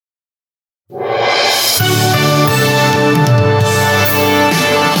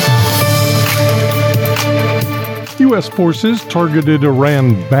U.S. forces targeted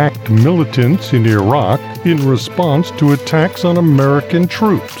Iran-backed militants in Iraq in response to attacks on American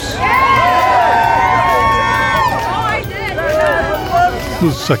troops.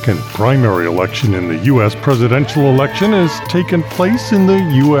 The second primary election in the U.S. presidential election has taken place in the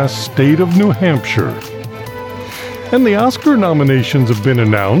U.S. state of New Hampshire. And the Oscar nominations have been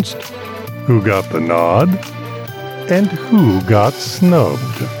announced. Who got the nod? And who got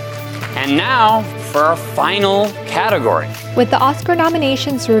snubbed? And now for our final category. With the Oscar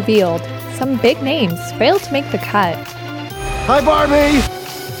nominations revealed, some big names failed to make the cut. Hi, Barbie!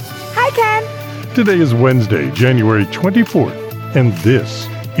 Hi, Ken! Today is Wednesday, January 24th. And this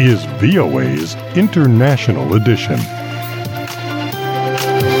is VOA's International Edition.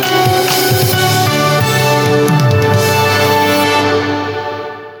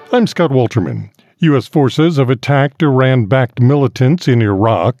 I'm Scott Walterman. U.S. forces have attacked Iran-backed militants in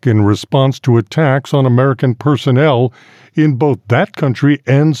Iraq in response to attacks on American personnel in both that country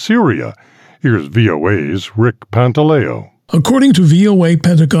and Syria. Here's VOA's Rick Pantaleo. According to VOA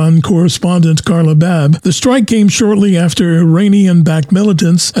Pentagon correspondent Carla Babb, the strike came shortly after Iranian-backed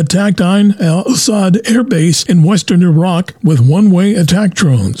militants attacked Ain al-Assad air base in western Iraq with one-way attack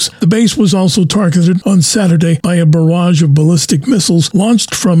drones. The base was also targeted on Saturday by a barrage of ballistic missiles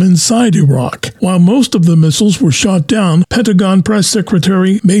launched from inside Iraq. While most of the missiles were shot down, Pentagon Press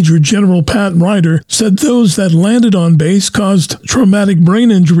Secretary Major General Pat Ryder said those that landed on base caused traumatic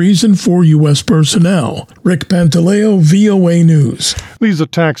brain injuries in 4 U.S. personnel. Rick Pantaleo, VOA News. These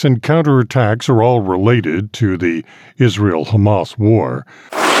attacks and counterattacks are all related to the Israel-Hamas war.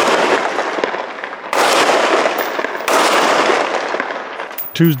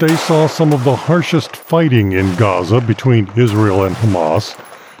 Tuesday saw some of the harshest fighting in Gaza between Israel and Hamas.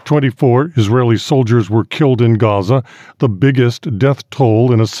 24 Israeli soldiers were killed in Gaza, the biggest death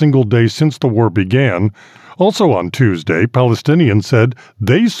toll in a single day since the war began. Also on Tuesday, Palestinians said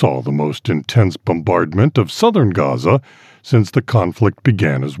they saw the most intense bombardment of southern Gaza since the conflict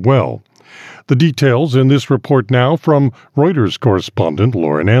began as well. The details in this report now from Reuters correspondent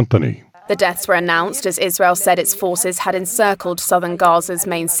Lauren Anthony. The deaths were announced as Israel said its forces had encircled southern Gaza's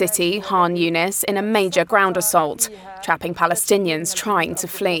main city, Khan Yunis, in a major ground assault, trapping Palestinians trying to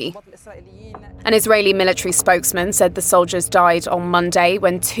flee. An Israeli military spokesman said the soldiers died on Monday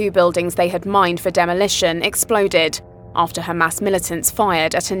when 2 buildings they had mined for demolition exploded after Hamas militants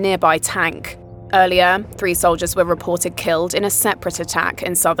fired at a nearby tank. Earlier, 3 soldiers were reported killed in a separate attack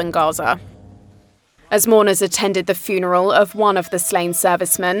in southern Gaza. As mourners attended the funeral of one of the slain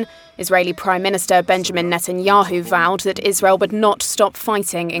servicemen, Israeli Prime Minister Benjamin Netanyahu vowed that Israel would not stop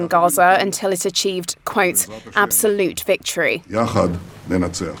fighting in Gaza until it achieved, quote, absolute victory.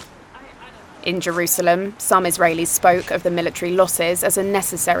 In Jerusalem, some Israelis spoke of the military losses as a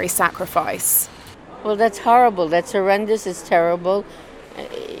necessary sacrifice. Well, that's horrible. That's horrendous. It's terrible.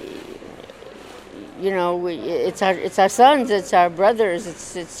 It's our sons, it's our brothers.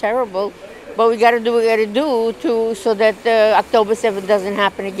 It's terrible. But we got to do what we got to do so that October 7th doesn't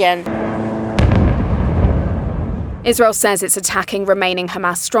happen again. Israel says it's attacking remaining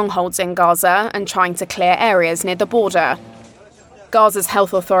Hamas strongholds in Gaza and trying to clear areas near the border. Gaza's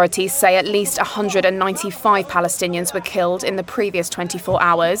health authorities say at least 195 Palestinians were killed in the previous 24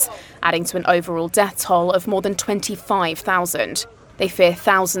 hours, adding to an overall death toll of more than 25,000. They fear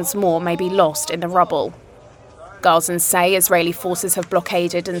thousands more may be lost in the rubble. Gazans say Israeli forces have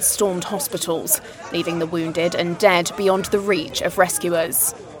blockaded and stormed hospitals, leaving the wounded and dead beyond the reach of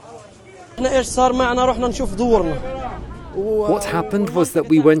rescuers. What happened was that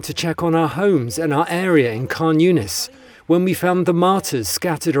we went to check on our homes and our area in Khan Yunis, when we found the martyrs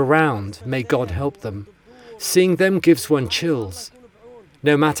scattered around, may God help them. Seeing them gives one chills.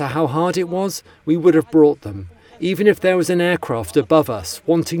 No matter how hard it was, we would have brought them, even if there was an aircraft above us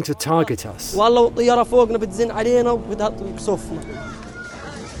wanting to target us. Although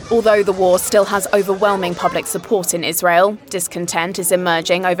the war still has overwhelming public support in Israel, discontent is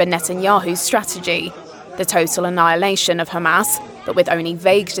emerging over Netanyahu's strategy, the total annihilation of Hamas, but with only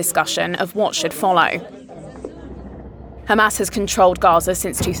vague discussion of what should follow. Hamas has controlled Gaza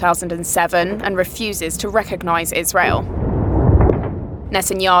since 2007 and refuses to recognize Israel.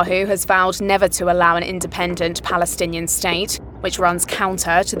 Netanyahu has vowed never to allow an independent Palestinian state, which runs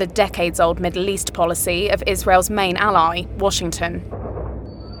counter to the decades-old Middle East policy of Israel's main ally, Washington.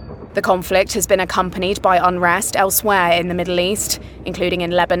 The conflict has been accompanied by unrest elsewhere in the Middle East, including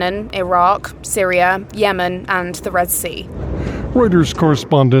in Lebanon, Iraq, Syria, Yemen, and the Red Sea. Reuters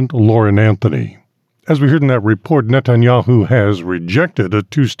correspondent Lauren Anthony. As we heard in that report, Netanyahu has rejected a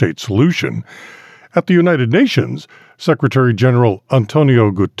two-state solution. At the United Nations, Secretary General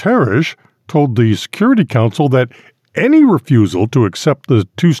Antonio Guterres told the Security Council that Any refusal to accept the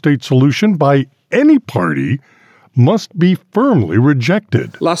two-state solution by any party must be firmly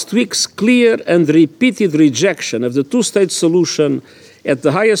rejected. Last week's clear and repeated rejection of the two-state solution at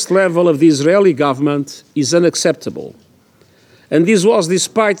the highest level of the Israeli government is unacceptable. And this was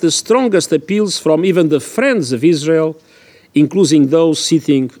despite the strongest appeals from even the friends of Israel, including those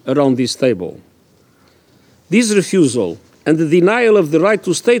sitting around this table. This refusal and the denial of the right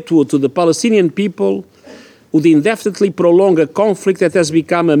to statehood to the Palestinian people would indefinitely prolong a conflict that has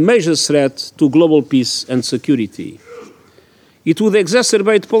become a major threat to global peace and security. It would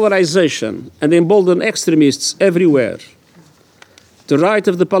exacerbate polarization and embolden extremists everywhere. The right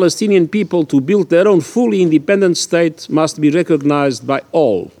of the Palestinian people to build their own fully independent state must be recognized by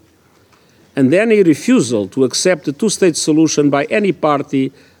all. And any refusal to accept the two-state solution by any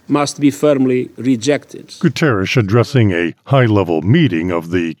party must be firmly rejected. Guterres addressing a high-level meeting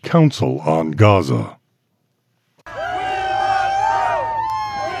of the Council on Gaza.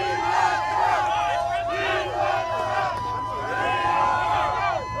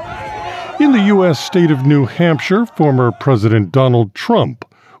 In the U.S. state of New Hampshire, former President Donald Trump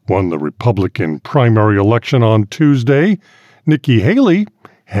won the Republican primary election on Tuesday. Nikki Haley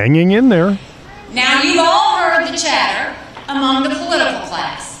hanging in there. Now, you've all heard the chatter among the political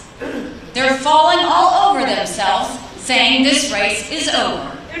class. They're falling all over themselves, saying this race is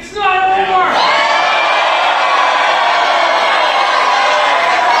over. It's not over!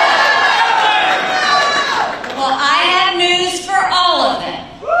 Well, I have news for all of them.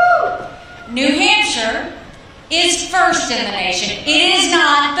 New Hampshire is first in the nation. It is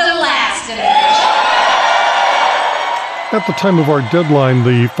not the last in the nation. At the time of our deadline,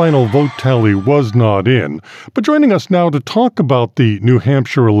 the final vote tally was not in. But joining us now to talk about the New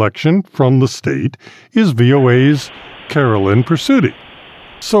Hampshire election from the state is VOA's Carolyn Pursuti.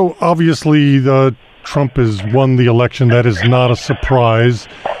 So obviously, Trump has won the election. That is not a surprise,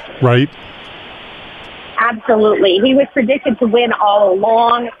 right? Absolutely. He was predicted to win all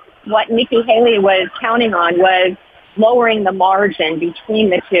along. What Nikki Haley was counting on was lowering the margin between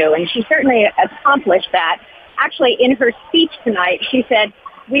the two, and she certainly accomplished that. Actually, in her speech tonight, she said,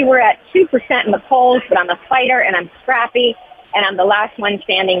 we were at 2% in the polls, but I'm a fighter and I'm scrappy, and I'm the last one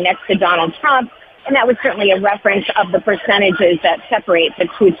standing next to Donald Trump. And that was certainly a reference of the percentages that separate the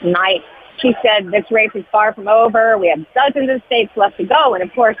two tonight. She said, this race is far from over. We have dozens of states left to go. And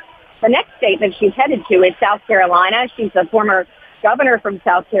of course, the next state that she's headed to is South Carolina. She's a former governor from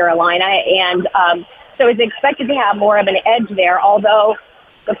South Carolina, and so is expected to have more of an edge there, although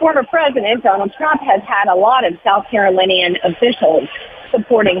the former president, Donald Trump, has had a lot of South Carolinian officials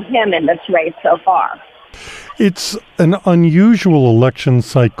supporting him in this race so far. It's an unusual election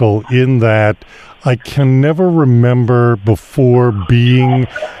cycle in that I can never remember before being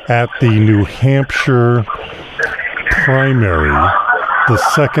at the New Hampshire primary, the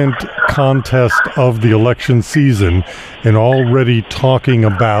second contest of the election season, and already talking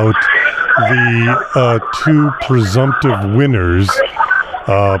about the two presumptive winners,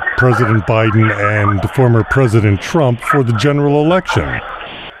 President Biden and former President Trump, for the general election.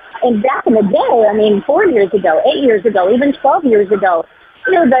 And back in the day, I mean, 4 years ago, 8 years ago, even 12 years ago,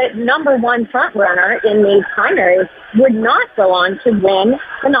 the number one front runner in these primaries would not go on to win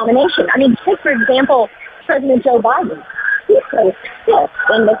the nomination. I mean, take, for example, President Joe Biden. He placed fifth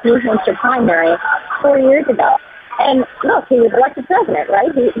in this New Hampshire primary 4 years ago. And look, he was elected president,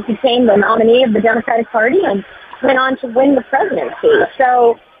 right? He became the nominee of the Democratic Party and went on to win the presidency.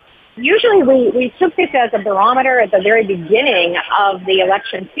 So usually we took this as a barometer at the very beginning of the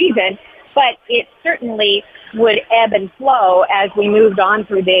election season, but it certainly would ebb and flow as we moved on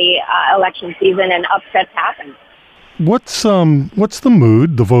through the election season and upsets happened. What's the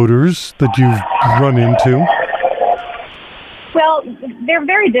mood, the voters that you've run into? Well, they're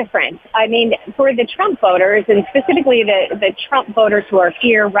very different. I mean, for the Trump voters, and specifically the Trump voters who are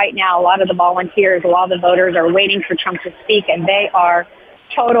here right now, a lot of the volunteers, a lot of the voters are waiting for Trump to speak, and they are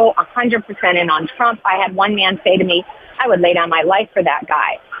total 100% in on Trump. I had one man say to me, I would lay down my life for that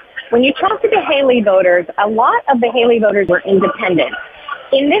guy. When you talk to the Haley voters, a lot of the Haley voters were independent.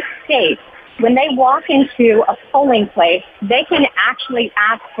 In this state, when they walk into a polling place, they can actually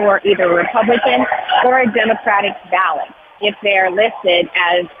ask for either a Republican or a Democratic ballot if they're listed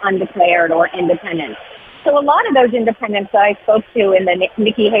as undeclared or independent. So a lot of those independents that I spoke to in the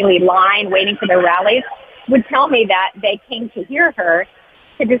Nikki Haley line waiting for their rallies would tell me that they came to hear her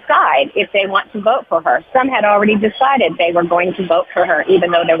to decide if they want to vote for her. Some had already decided they were going to vote for her,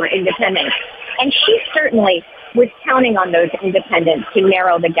 even though they were independent. And she certainly was counting on those independents to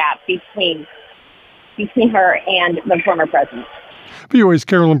narrow the gap between her and the former president. VOA's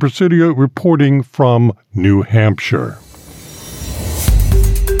Carolyn Presidio reporting from New Hampshire.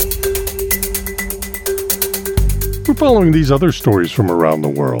 We're following these other stories from around the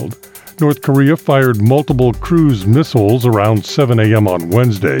world. North Korea fired multiple cruise missiles around 7 a.m. on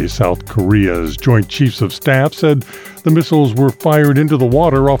Wednesday. South Korea's Joint Chiefs of Staff said the missiles were fired into the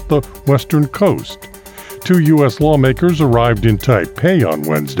water off the western coast. 2 U.S. lawmakers arrived in Taipei on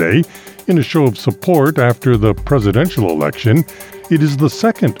Wednesday in a show of support after the presidential election. It is the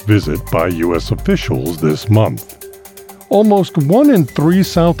second visit by U.S. officials this month. Almost 1 in 3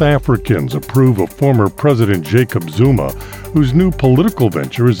 South Africans approve of former President Jacob Zuma, whose new political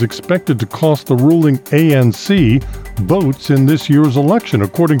venture is expected to cost the ruling ANC votes in this year's election,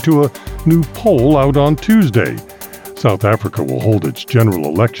 according to a new poll out on Tuesday. South Africa will hold its general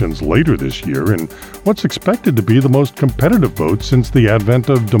elections later this year in what's expected to be the most competitive vote since the advent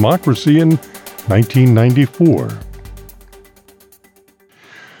of democracy in 1994.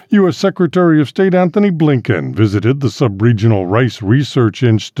 U.S. Secretary of State Anthony Blinken visited the Sub-Regional Rice Research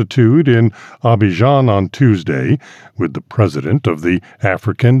Institute in Abidjan on Tuesday with the president of the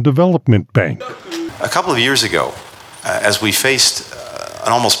African Development Bank. A couple of years ago, as we faced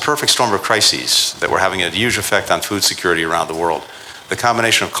an almost perfect storm of crises that were having a huge effect on food security around the world, the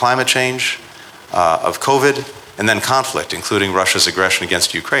combination of climate change, of COVID, and then conflict, including Russia's aggression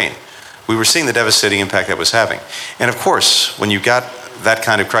against Ukraine, we were seeing the devastating impact that was having. And of course, when you got that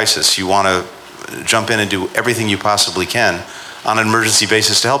kind of crisis, you want to jump in and do everything you possibly can on an emergency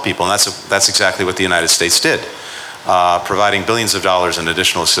basis to help people. And that's exactly what the United States did, providing billions of dollars in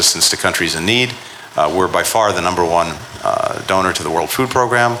additional assistance to countries in need. We're by far the number one donor to the World Food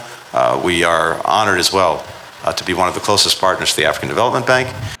Program. We are honored as well to be one of the closest partners to the African Development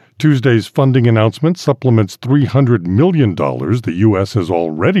Bank. Tuesday's funding announcement supplements $300 million the U.S. has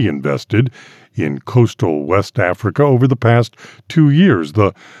already invested in coastal West Africa over the past 2 years.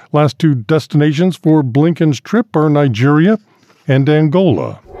 The last 2 destinations for Blinken's trip are Nigeria and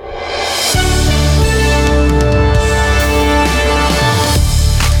Angola.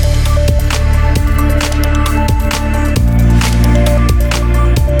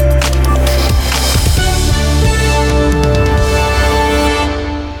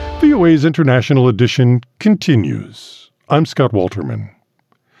 VOA's International Edition continues. I'm Scott Walterman.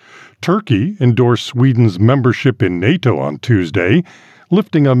 Turkey endorsed Sweden's membership in NATO on Tuesday,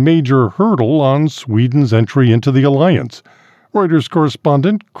 lifting a major hurdle on Sweden's entry into the alliance. Reuters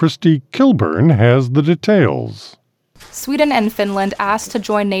correspondent Kristi Kilburn has the details. Sweden and Finland asked to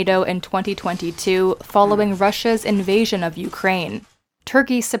join NATO in 2022 following Russia's invasion of Ukraine.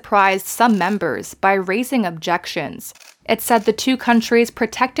 Turkey surprised some members by raising objections. It said the 2 countries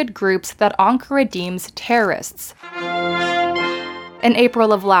protected groups that Ankara deems terrorists. In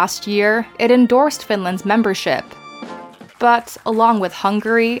April of last year, it endorsed Finland's membership, but, along with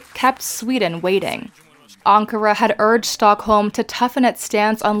Hungary, kept Sweden waiting. Ankara had urged Stockholm to toughen its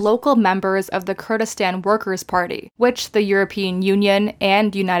stance on local members of the Kurdistan Workers' Party, which the European Union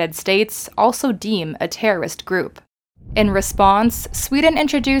and United States also deem a terrorist group. In response, Sweden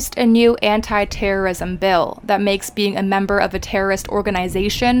introduced a new anti-terrorism bill that makes being a member of a terrorist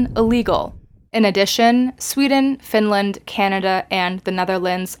organization illegal. In addition, Sweden, Finland, Canada, and the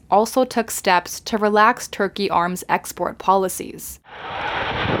Netherlands also took steps to relax Turkey arms export policies.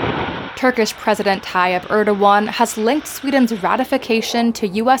 Turkish President Tayyip Erdogan has linked Sweden's ratification to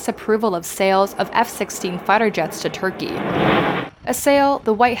U.S. approval of sales of F-16 fighter jets to Turkey, a sale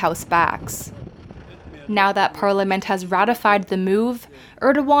the White House backs. Now that Parliament has ratified the move,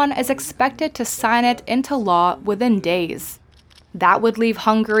 Erdogan is expected to sign it into law within days. That would leave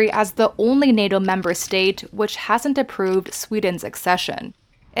Hungary as the only NATO member state which hasn't approved Sweden's accession.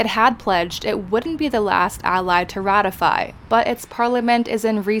 It had pledged it wouldn't be the last ally to ratify, but its parliament is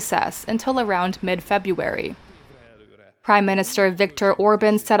in recess until around mid-February. Prime Minister Viktor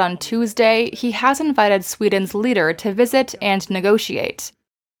Orban said on Tuesday he has invited Sweden's leader to visit and negotiate.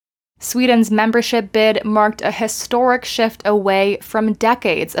 Sweden's membership bid marked a historic shift away from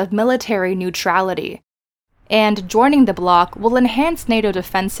decades of military neutrality. And joining the bloc will enhance NATO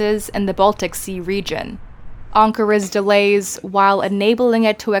defenses in the Baltic Sea region. Ankara's delays, while enabling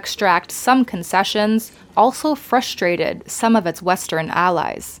it to extract some concessions, also frustrated some of its Western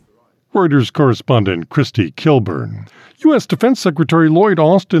allies. Reuters correspondent Kristi Kilburn. U.S. Defense Secretary Lloyd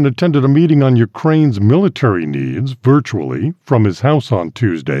Austin attended a meeting on Ukraine's military needs virtually from his house on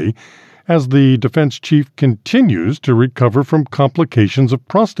Tuesday as the defense chief continues to recover from complications of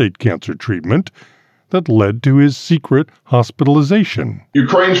prostate cancer treatment that led to his secret hospitalization.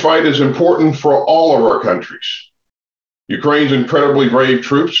 Ukraine's fight is important for all of our countries. Ukraine's incredibly brave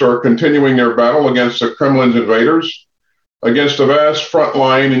troops are continuing their battle against the Kremlin's invaders, against a vast front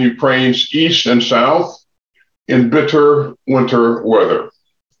line in Ukraine's east and south in bitter winter weather.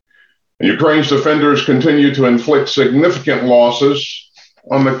 And Ukraine's defenders continue to inflict significant losses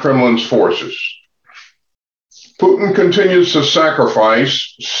on the Kremlin's forces. Putin continues to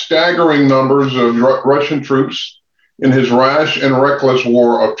sacrifice staggering numbers of Russian troops in his rash and reckless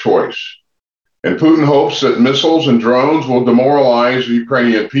war of choice. And Putin hopes that missiles and drones will demoralize the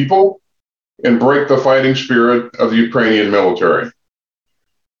Ukrainian people and break the fighting spirit of the Ukrainian military.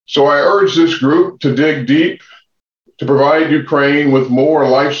 So I urge this group to dig deep to provide Ukraine with more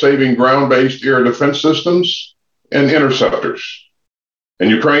life-saving ground-based air defense systems and interceptors. And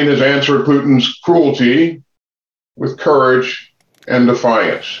Ukraine has answered Putin's cruelty with courage and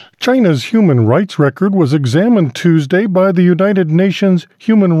defiance. China's human rights record was examined Tuesday by the United Nations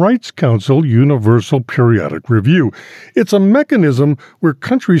Human Rights Council Universal Periodic Review. It's a mechanism where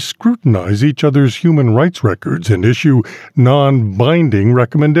countries scrutinize each other's human rights records and issue non-binding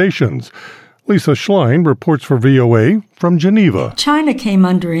recommendations. Lisa Schlein reports for VOA from Geneva. China came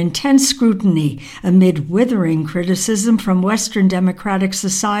under intense scrutiny amid withering criticism from Western democratic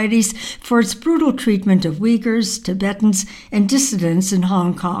societies for its brutal treatment of Uyghurs, Tibetans, and dissidents in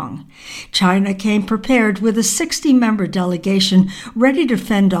Hong Kong. China came prepared with a 60-member delegation ready to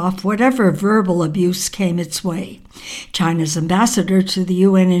fend off whatever verbal abuse came its way. China's ambassador to the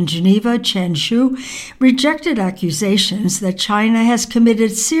UN in Geneva, Chen Shu, rejected accusations that China has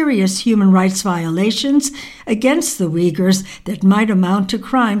committed serious human rights violations against the Uyghurs that might amount to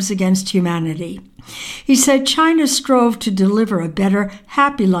crimes against humanity. He said China strove to deliver a better,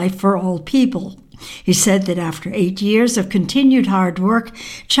 happy life for all people. He said that after 8 years of continued hard work,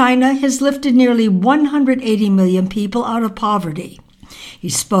 China has lifted nearly 180 million people out of poverty. He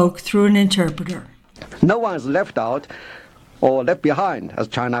spoke through an interpreter. No one is left out or left behind as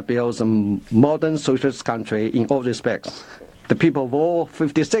China builds a modern socialist country in all respects. The people of all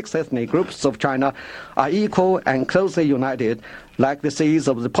 56 ethnic groups of China are equal and closely united like the seeds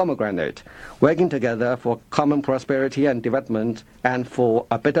of the pomegranate, working together for common prosperity and development and for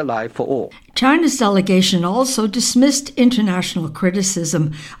a better life for all. China's delegation also dismissed international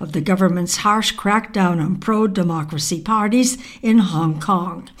criticism of the government's harsh crackdown on pro-democracy parties in Hong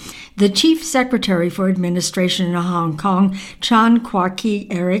Kong. The Chief Secretary for Administration in Hong Kong, Chan Kwok-ki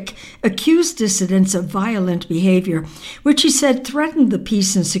Eric, accused dissidents of violent behavior, which he said threatened the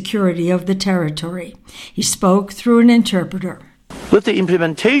peace and security of the territory. He spoke through an interpreter. With the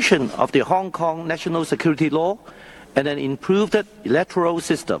implementation of the Hong Kong National Security Law and an improved electoral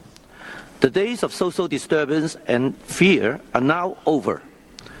system, the days of social disturbance and fear are now over.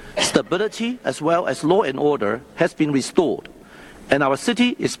 Stability as well as law and order has been restored, and our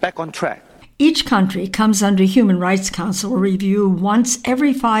city is back on track. Each country comes under Human Rights Council review once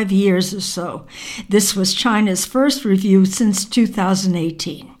every 5 years or so. This was China's first review since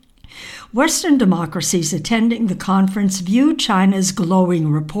 2018. Western democracies attending the conference viewed China's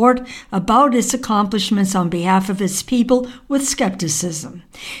glowing report about its accomplishments on behalf of its people with skepticism.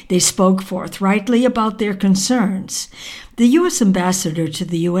 They spoke forthrightly about their concerns. The U.S. ambassador to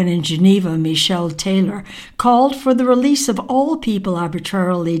the UN in Geneva, Michelle Taylor, called for the release of all people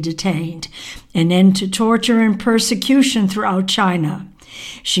arbitrarily detained, an end to torture and persecution throughout China.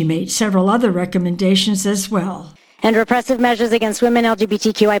 She made several other recommendations as well. And repressive measures against women,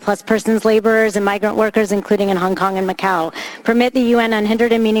 LGBTQI+ persons, laborers, and migrant workers, including in Hong Kong and Macau. Permit the UN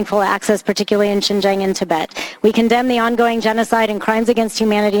unhindered and meaningful access, particularly in Xinjiang and Tibet. We condemn the ongoing genocide and crimes against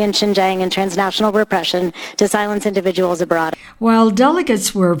humanity in Xinjiang and transnational repression to silence individuals abroad. While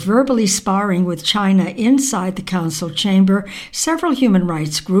delegates were verbally sparring with China inside the council chamber, several human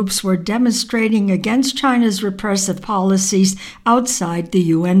rights groups were demonstrating against China's repressive policies outside the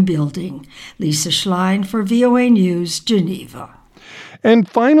UN building. Lisa Schlein for VOA News. Geneva. And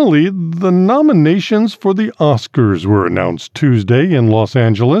finally, the nominations for the Oscars were announced Tuesday in Los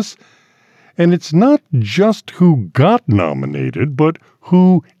Angeles. And it's not just who got nominated, but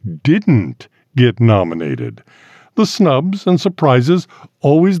who didn't get nominated. The snubs and surprises,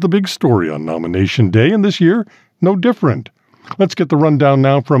 always the big story on nomination day, and this year, no different. Let's get the rundown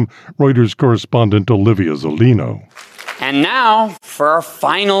now from Reuters correspondent Olivia Zolino. And now for our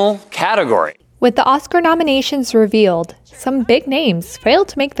final category. With the Oscar nominations revealed, some big names failed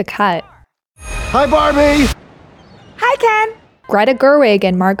to make the cut. Hi, Barbie! Hi, Ken! Greta Gerwig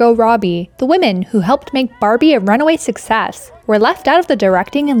and Margot Robbie, the women who helped make Barbie a runaway success, were left out of the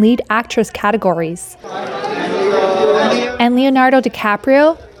directing and lead actress categories. And Leonardo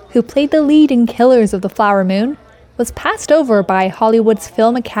DiCaprio, who played the lead in Killers of the Flower Moon, was passed over by Hollywood's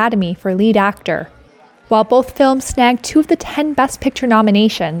Film Academy for lead actor. While both films snagged 2 of the 10 Best Picture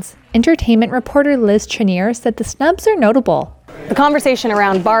nominations, entertainment reporter Liz Chenier said the snubs are notable. The conversation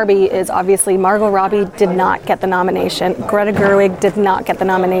around Barbie is obviously Margot Robbie did not get the nomination, Greta Gerwig did not get the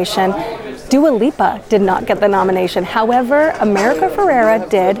nomination, Dua Lipa did not get the nomination. However, America Ferrera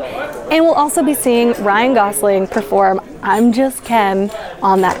did, and we'll also be seeing Ryan Gosling perform I'm Just Ken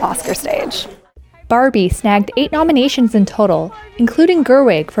on that Oscar stage. Barbie snagged 8 nominations in total, including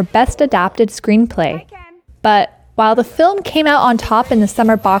Gerwig for Best Adapted Screenplay. But while the film came out on top in the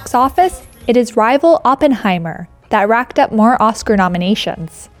summer box office, it is rival Oppenheimer that racked up more Oscar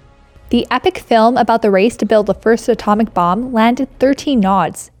nominations. The epic film about the race to build the first atomic bomb landed 13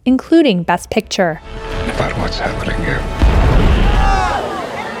 nods, including Best Picture. About what's happening here.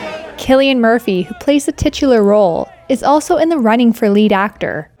 Cillian Murphy, who plays the titular role, is also in the running for lead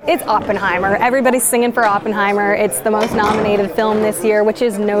actor. It's Oppenheimer. Everybody's singing for Oppenheimer. It's the most nominated film this year, which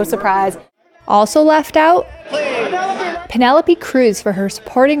is no surprise. Also left out, Penelope Cruz for her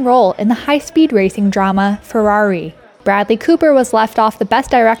supporting role in the high-speed racing drama Ferrari. Bradley Cooper was left off the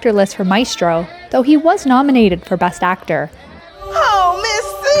Best Director list for Maestro, though he was nominated for Best Actor. Oh, Miss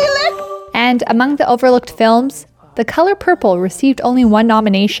Seeley! And among the overlooked films, The Color Purple received only 1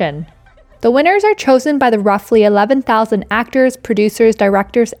 nomination. The winners are chosen by the roughly 11,000 actors, producers,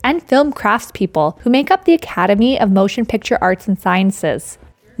 directors, and film craftspeople who make up the Academy of Motion Picture Arts and Sciences.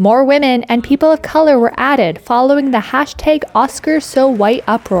 More women and people of color were added following the #OscarsSoWhite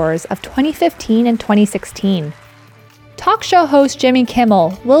uproars of 2015 and 2016. Talk show host Jimmy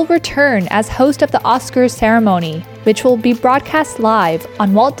Kimmel will return as host of the Oscars ceremony, which will be broadcast live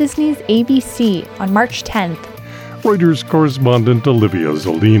on Walt Disney's ABC on March 10th. Reuters correspondent Olivia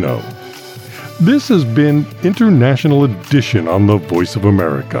Zolino. This has been International Edition on the Voice of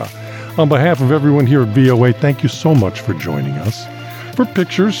America. On behalf of everyone here at VOA, thank you so much for joining us. For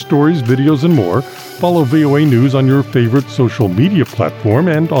pictures, stories, videos, and more, follow VOA News on your favorite social media platform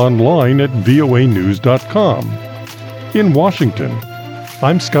and online at voanews.com. In Washington,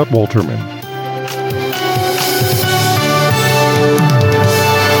 I'm Scott Walterman.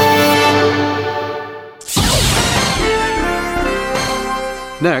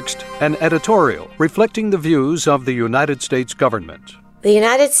 Next, an editorial reflecting the views of the United States government. The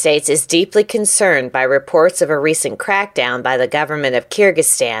United States is deeply concerned by reports of a recent crackdown by the government of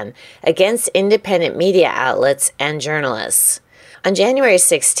Kyrgyzstan against independent media outlets and journalists. On January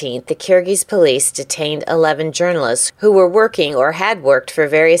 16th, the Kyrgyz police detained 11 journalists who were working or had worked for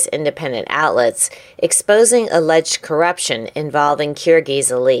various independent outlets, exposing alleged corruption involving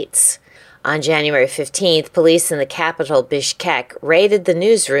Kyrgyz elites. On January 15th, police in the capital Bishkek raided the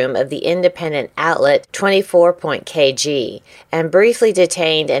newsroom of the independent outlet 24.kg and briefly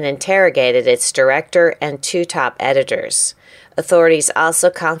detained and interrogated its director and 2 top editors. Authorities also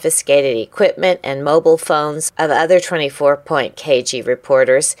confiscated equipment and mobile phones of other 24.kg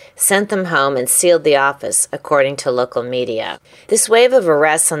reporters, sent them home, and sealed the office, according to local media. This wave of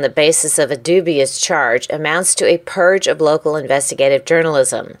arrests on the basis of a dubious charge amounts to a purge of local investigative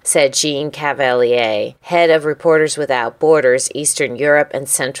journalism, said Jean Cavalier, head of Reporters Without Borders, Eastern Europe and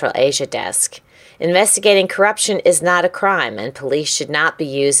Central Asia desk. Investigating corruption is not a crime, and police should not be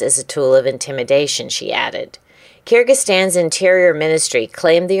used as a tool of intimidation, she added. Kyrgyzstan's Interior Ministry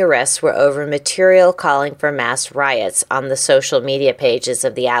claimed the arrests were over material calling for mass riots on the social media pages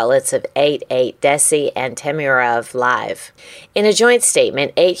of the outlets of 88 Desi and Temirov Live. In a joint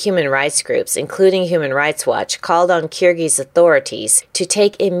statement, 8 human rights groups, including Human Rights Watch, called on Kyrgyz authorities to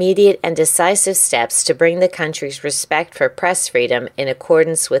take immediate and decisive steps to bring the country's respect for press freedom in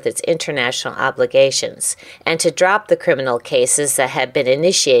accordance with its international obligations, and to drop the criminal cases that have been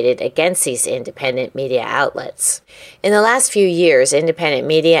initiated against these independent media outlets. In the last few years, independent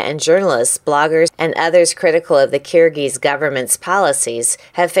media and journalists, bloggers, and others critical of the Kyrgyz government's policies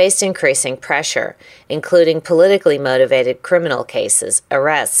have faced increasing pressure, including politically motivated criminal cases,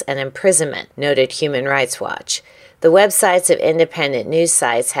 arrests, and imprisonment, noted Human Rights Watch. The websites of independent news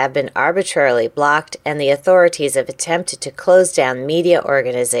sites have been arbitrarily blocked, and the authorities have attempted to close down media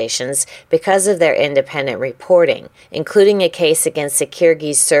organizations because of their independent reporting, including a case against the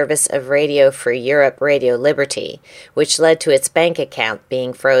Kyrgyz Service of Radio Free Europe, Radio Liberty, which led to its bank account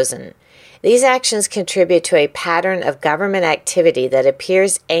being frozen. These actions contribute to a pattern of government activity that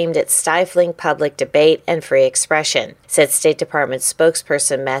appears aimed at stifling public debate and free expression, said State Department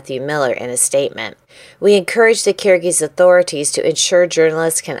spokesperson Matthew Miller in a statement. We encourage the Kyrgyz authorities to ensure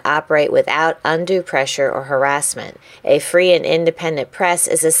journalists can operate without undue pressure or harassment. A free and independent press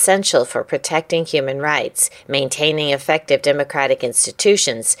is essential for protecting human rights, maintaining effective democratic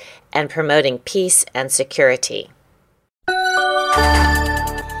institutions, and promoting peace and security.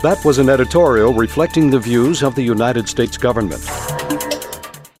 That was an editorial reflecting the views of the United States government.